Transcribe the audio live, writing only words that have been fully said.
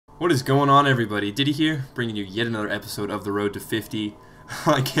What is going on, everybody? Ditty here, bringing you yet another episode of The Road to 50.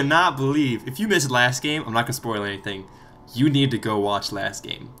 I cannot believe, if you missed last game, I'm not going to spoil anything, you need to go watch last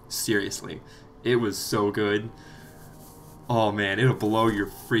game. Seriously. It was so good. Oh man, it'll blow your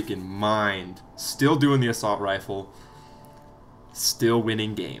freaking mind. Still doing the assault rifle. Still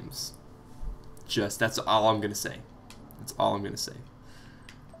winning games. That's all I'm going to say. That's all I'm going to say.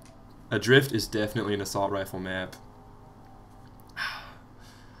 Adrift is definitely an assault rifle map.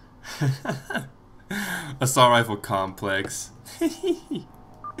 Assault Rifle Complex.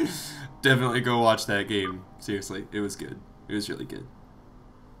 Definitely go watch that game. Seriously, it was good. It was really good.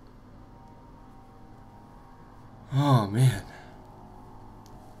 Oh man.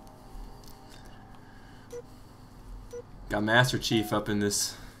 Got Master Chief up in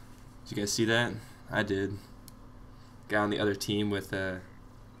this. Did you guys see that? I did. Guy on the other team with the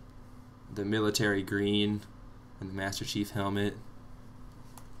military green and the Master Chief helmet.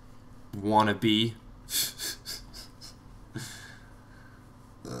 Wannabe.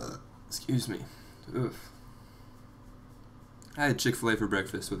 Excuse me. Oof. I had Chick-fil-A for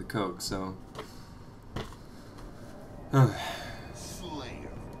breakfast with a Coke, so it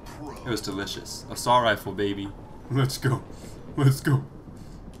was delicious. Assault rifle, baby. Let's go. Let's go.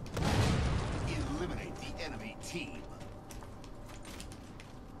 Eliminate the enemy team.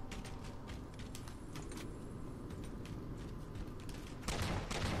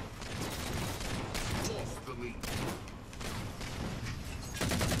 Lost the lead.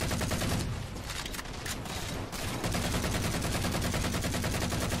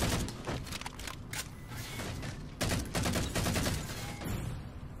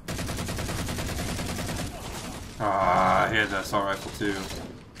 Ah, I had that assault rifle too.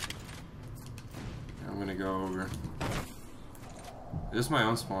 I'm gonna go over. Is this my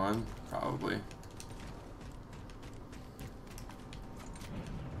own spawn? Probably.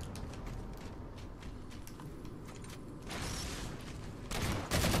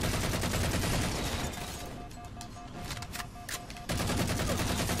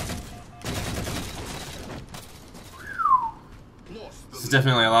 This is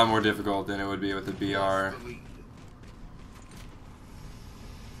definitely a lot more difficult than it would be with the BR.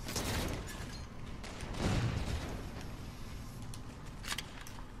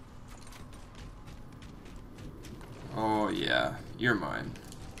 Oh yeah, you're mine.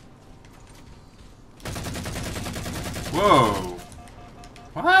 Whoa!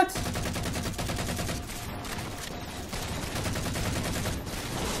 What?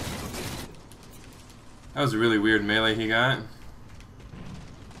 That was a really weird melee he got.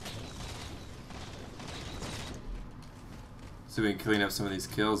 See if we can clean up some of these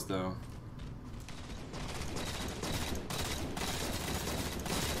kills though.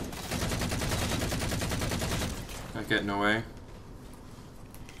 Not getting away.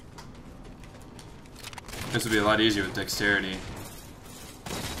 This would be a lot easier with dexterity.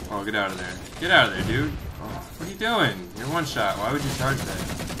 Oh, get out of there. Get out of there, dude. Oh, what are you doing? You're one shot. Why would you charge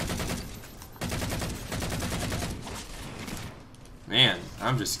that? Man,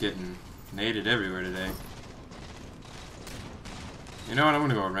 I'm just getting naded everywhere today. You know what? I'm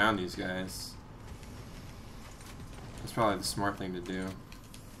gonna go around these guys. That's probably the smart thing to do.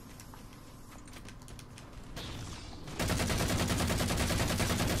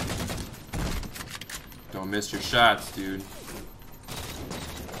 Don't miss your shots, dude.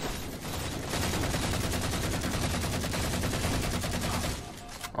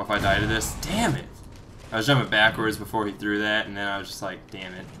 Oh, if I die to this, damn it! I was jumping backwards before he threw that, and then I was just like,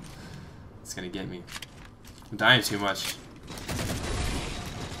 damn it. It's gonna get me. I'm dying too much.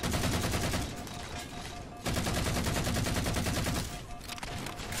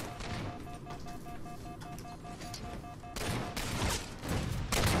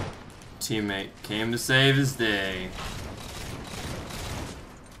 Teammate came to save his day.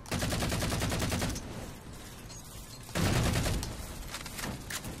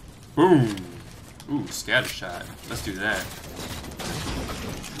 Boom! Ooh, scatter shot. Let's do that.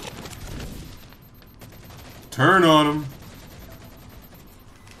 Turn on him.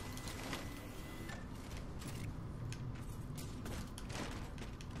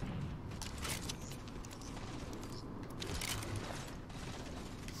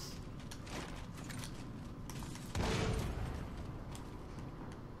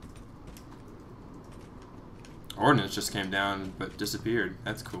 Ordnance just came down but disappeared.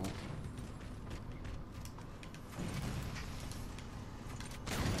 That's cool.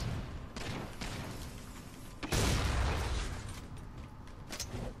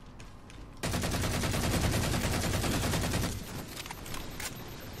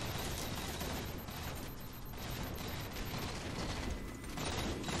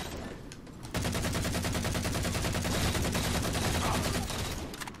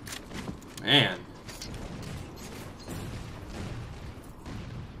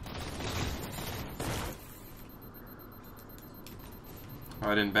 Oh,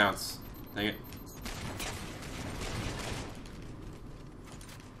 I didn't bounce. Dang it.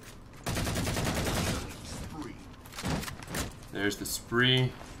 There's the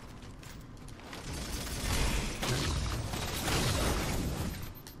spree.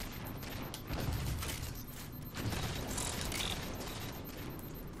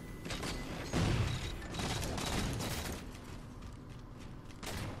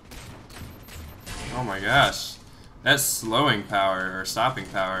 Oh my gosh. That's slowing power or stopping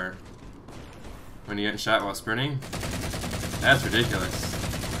power when you get shot while sprinting. That's ridiculous.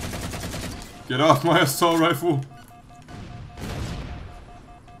 Get off my assault rifle!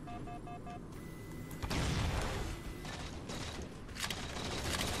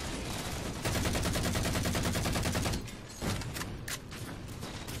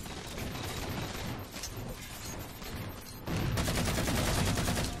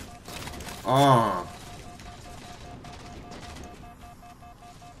 Oh.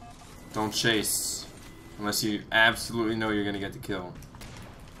 Don't chase unless you absolutely know you're gonna get the kill.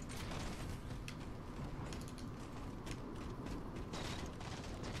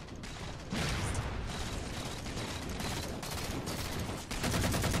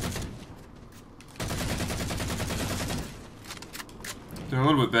 Doing a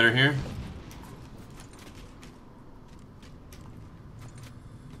little bit better here.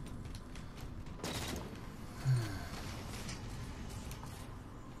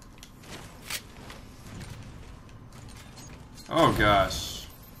 Oh gosh.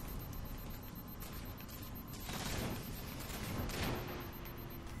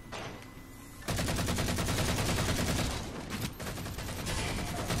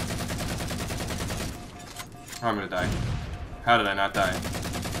 Oh, I'm gonna die. How did I not die?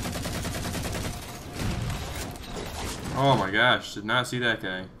 Oh my gosh, did not see that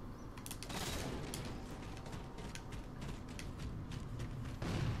guy.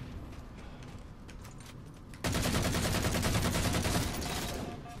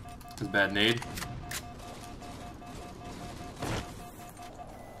 That's a bad nade.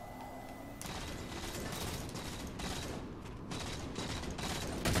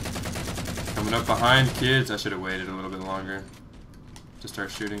 Coming up behind, kids. I should have waited a little bit longer to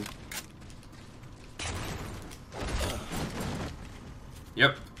start shooting.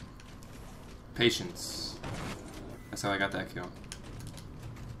 Yep. Patience. That's how I got that kill.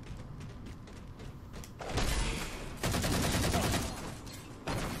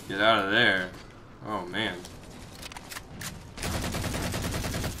 Get out of there. Oh man.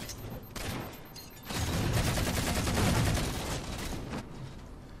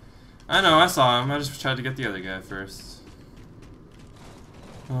 I know, I saw him. I just tried to get the other guy first.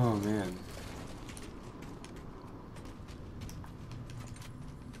 Oh man.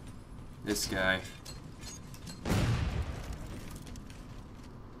 This guy.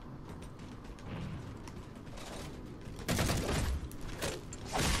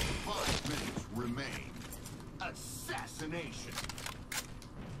 5 minutes remain. Assassination.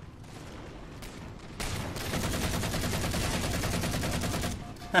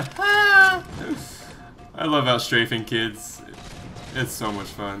 I love out strafing kids. It's so much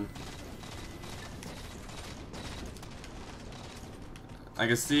fun. I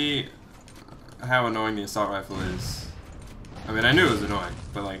can see how annoying the assault rifle is. I mean, I knew it was annoying,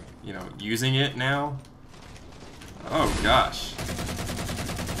 but like, you know, using it now. Oh gosh.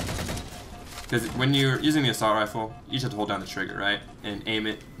 Because when you're using the assault rifle, you just have to hold down the trigger, right? And aim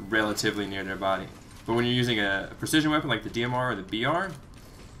it relatively near their body. But when you're using a precision weapon like the DMR or the BR,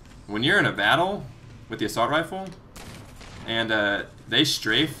 when you're in a battle with the assault rifle, and they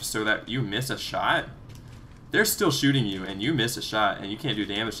strafe so that you miss a shot, they're still shooting you and you miss a shot and you can't do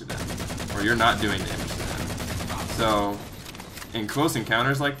damage to them. Or you're not doing damage to them. So, in close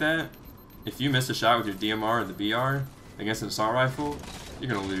encounters like that, if you miss a shot with your DMR or the BR against an assault rifle, you're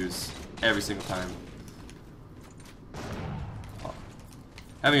going to lose every single time.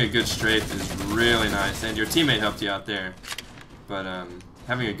 Having a good strafe is really nice, and your teammate helped you out there. But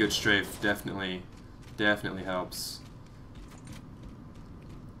having a good strafe definitely helps.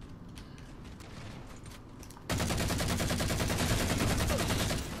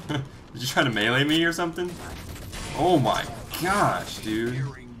 Did you try to melee me or something? Oh my gosh, dude.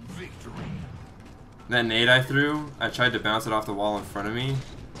 That nade I threw, I tried to bounce it off the wall in front of me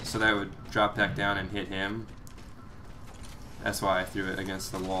so that it would drop back down and hit him. That's why I threw it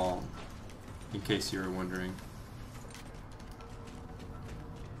against the wall, in case you were wondering.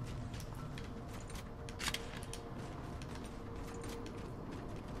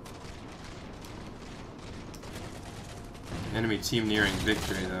 Enemy team nearing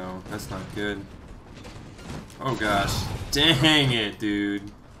victory though, that's not good. Oh gosh. Dang it,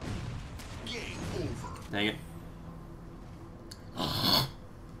 dude. Game over. Dang it.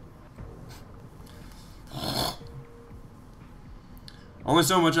 Only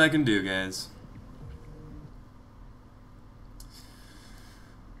so much I can do, guys.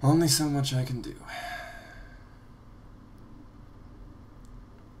 Only so much I can do.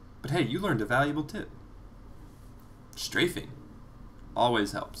 But hey, you learned a valuable tip. Strafing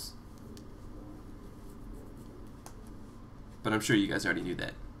always helps. But I'm sure you guys already knew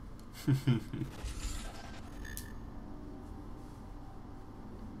that.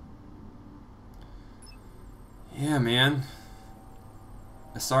 Yeah, man.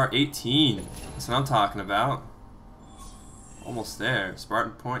 SR-18. That's what I'm talking about. Almost there.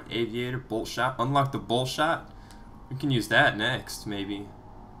 Spartan Point, Aviator, Bolt Shot. Unlock the Bolt Shot. We can use that next, maybe.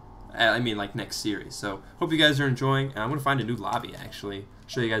 I mean, like, next series. So, hope you guys are enjoying. I'm going to find a new lobby, actually.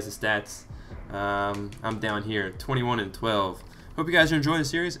 Show you guys the stats. I'm down here, 21 and 12. Hope you guys are enjoying the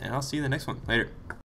series, and I'll see you in the next one. Later.